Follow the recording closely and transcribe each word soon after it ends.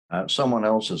Someone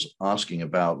else is asking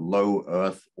about low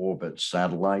Earth orbit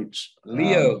satellites.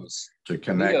 LEOs. To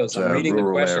connect LEOs. I'm reading the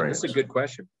rural question. areas. This is a good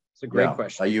question. It's a great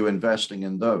question. Are you investing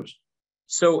in those?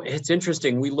 So it's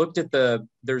interesting. We looked at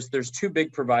there's two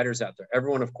big providers out there.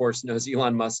 Everyone, of course, knows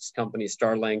Elon Musk's company,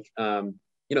 Starlink.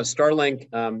 Starlink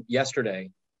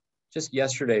just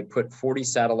yesterday, put 40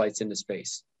 satellites into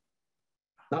space.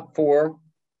 Not 4,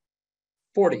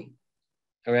 40.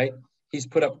 All right. He's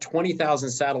put up 20,000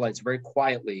 satellites very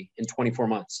quietly in 24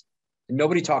 months. And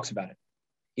nobody talks about it.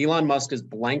 Elon Musk is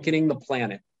blanketing the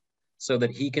planet so that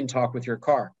he can talk with your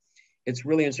car. It's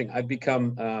really interesting. I've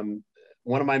become,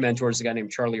 one of my mentors, a guy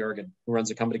named Charlie Ergen, who runs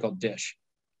a company called Dish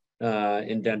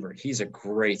in Denver. He's a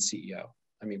great CEO.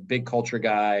 I mean, big culture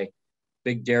guy,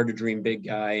 big dare to dream big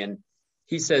guy. And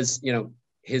he says,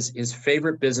 his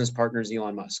favorite business partner is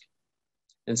Elon Musk.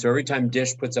 And so every time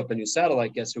Dish puts up a new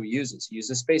satellite, guess who he uses? He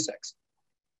uses SpaceX.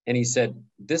 And he said,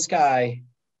 this guy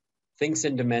thinks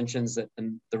in dimensions that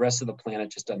the rest of the planet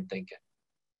just doesn't think in.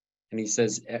 And he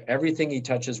says, everything he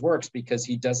touches works because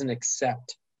he doesn't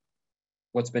accept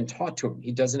what's been taught to him.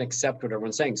 He doesn't accept what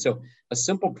everyone's saying. So a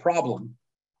simple problem,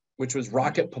 which was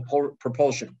rocket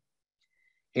propulsion.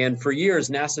 And for years,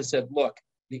 NASA said, look,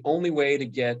 the only way to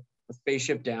get a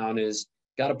spaceship down is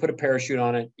got to put a parachute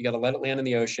on it. You got to let it land in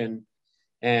the ocean.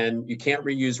 And you can't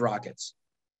reuse rockets.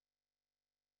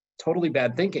 Totally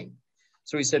bad thinking.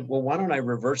 So he said, well, why don't I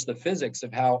reverse the physics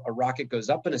of how a rocket goes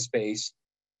up into space?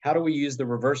 How do we use the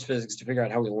reverse physics to figure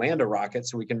out how we land a rocket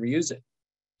so we can reuse it?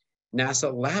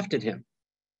 NASA laughed at him.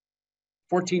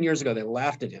 14 years ago, they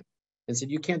laughed at him and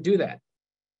said, you can't do that.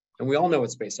 And we all know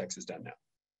what SpaceX has done now.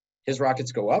 His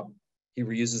rockets go up. He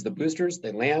reuses the boosters.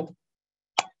 They land.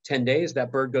 10 days,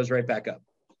 that bird goes right back up.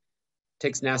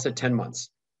 Takes NASA 10 months.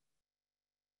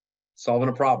 Solving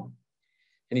a problem.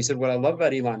 And he said, what I love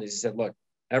about Elon is he said, look,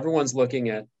 everyone's looking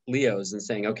at LEOs and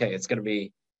saying, okay, it's going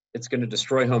to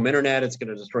destroy home internet. It's going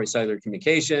to destroy cellular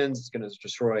communications.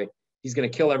 He's going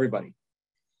to kill everybody.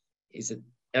 He said,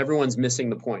 everyone's missing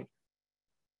the point.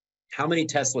 How many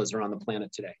Teslas are on the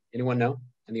planet today? Anyone know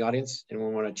in the audience?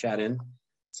 Anyone want to chat in?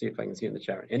 See if I can see in the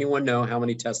chat. Anyone know how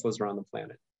many Teslas are on the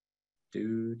planet?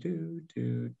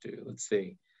 Let's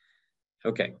see.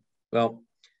 Okay. Well,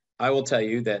 I will tell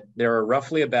you that there are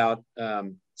roughly about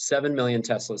 7 million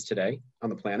Teslas today on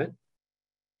the planet.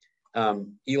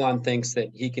 Elon thinks that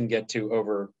he can get to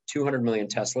over 200 million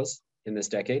Teslas in this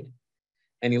decade.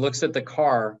 And he looks at the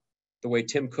car the way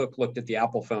Tim Cook looked at the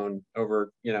Apple phone at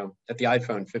the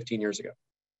iPhone 15 years ago.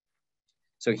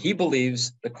 So he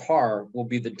believes the car will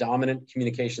be the dominant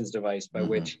communications device by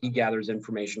which he gathers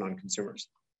information on consumers.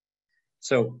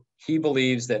 So he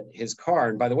believes that his car,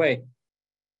 and by the way,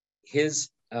 his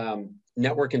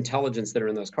network intelligence that are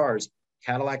in those cars,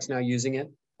 Cadillac's now using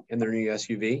it in their new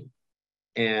SUV.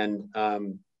 And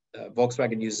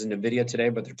Volkswagen uses NVIDIA today,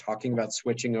 but they're talking about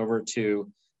switching over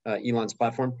to Elon's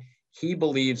platform. He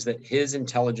believes that his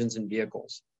intelligence in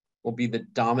vehicles will be the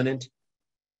dominant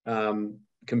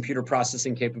computer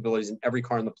processing capabilities in every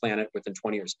car on the planet within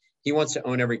 20 years. He wants to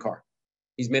own every car.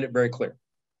 He's made it very clear.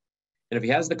 And if he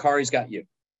has the car, he's got you.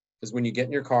 Because when you get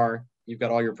in your car, you've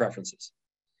got all your preferences.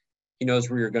 He knows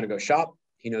where you're going to go shop.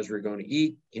 He knows where you're going to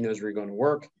eat. He knows where you're going to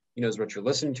work. He knows what you're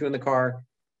listening to in the car.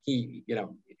 He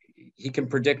can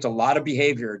predict a lot of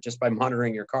behavior just by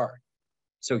monitoring your car.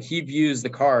 So he views the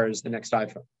car as the next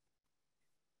iPhone.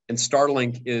 And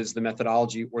Starlink is the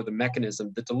methodology or the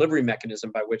mechanism, the delivery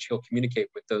mechanism by which he'll communicate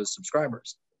with those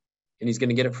subscribers. And he's going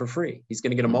to get it for free. He's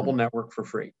going to get a mobile network for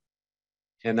free.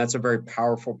 And that's a very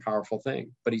powerful, powerful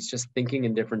thing. But he's just thinking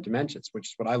in different dimensions, which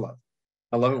is what I love.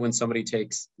 I love it when somebody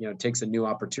takes a new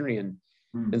opportunity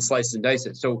and slices and dices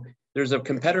it. So there's a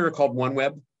competitor called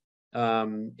OneWeb.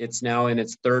 It's now in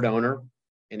its third owner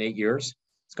in 8 years.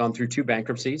 It's gone through 2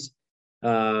 bankruptcies.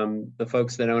 The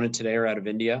folks that own it today are out of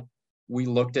India. We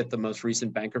looked at the most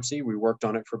recent bankruptcy. We worked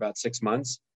on it for about 6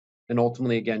 months. And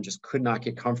ultimately, again, just could not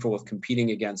get comfortable with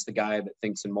competing against the guy that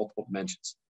thinks in multiple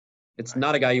dimensions. It's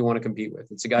not a guy you want to compete with.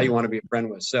 It's a guy you want to be a friend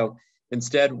with. So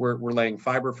instead, we're laying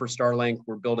fiber for Starlink.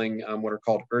 We're building what are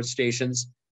called Earth stations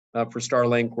for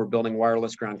Starlink. We're building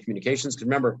wireless ground communications. Because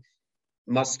remember,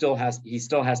 Musk still has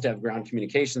to have ground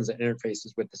communications that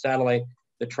interfaces with the satellite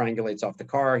that triangulates off the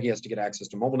car. He has to get access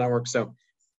to mobile networks. So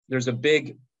there's a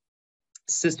big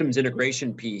systems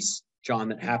integration piece, John,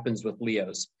 that happens with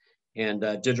LEOs. And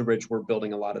DigitalBridge, we're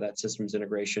building a lot of that systems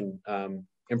integration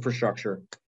infrastructure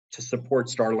to support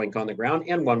Starlink on the ground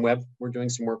and OneWeb. We're doing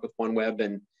some work with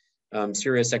OneWeb and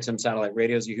Sirius XM satellite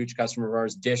radio is a huge customer of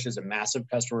ours. Dish is a massive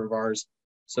customer of ours.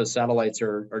 So satellites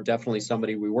are definitely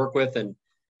somebody we work with and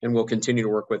we'll continue to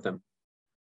work with them.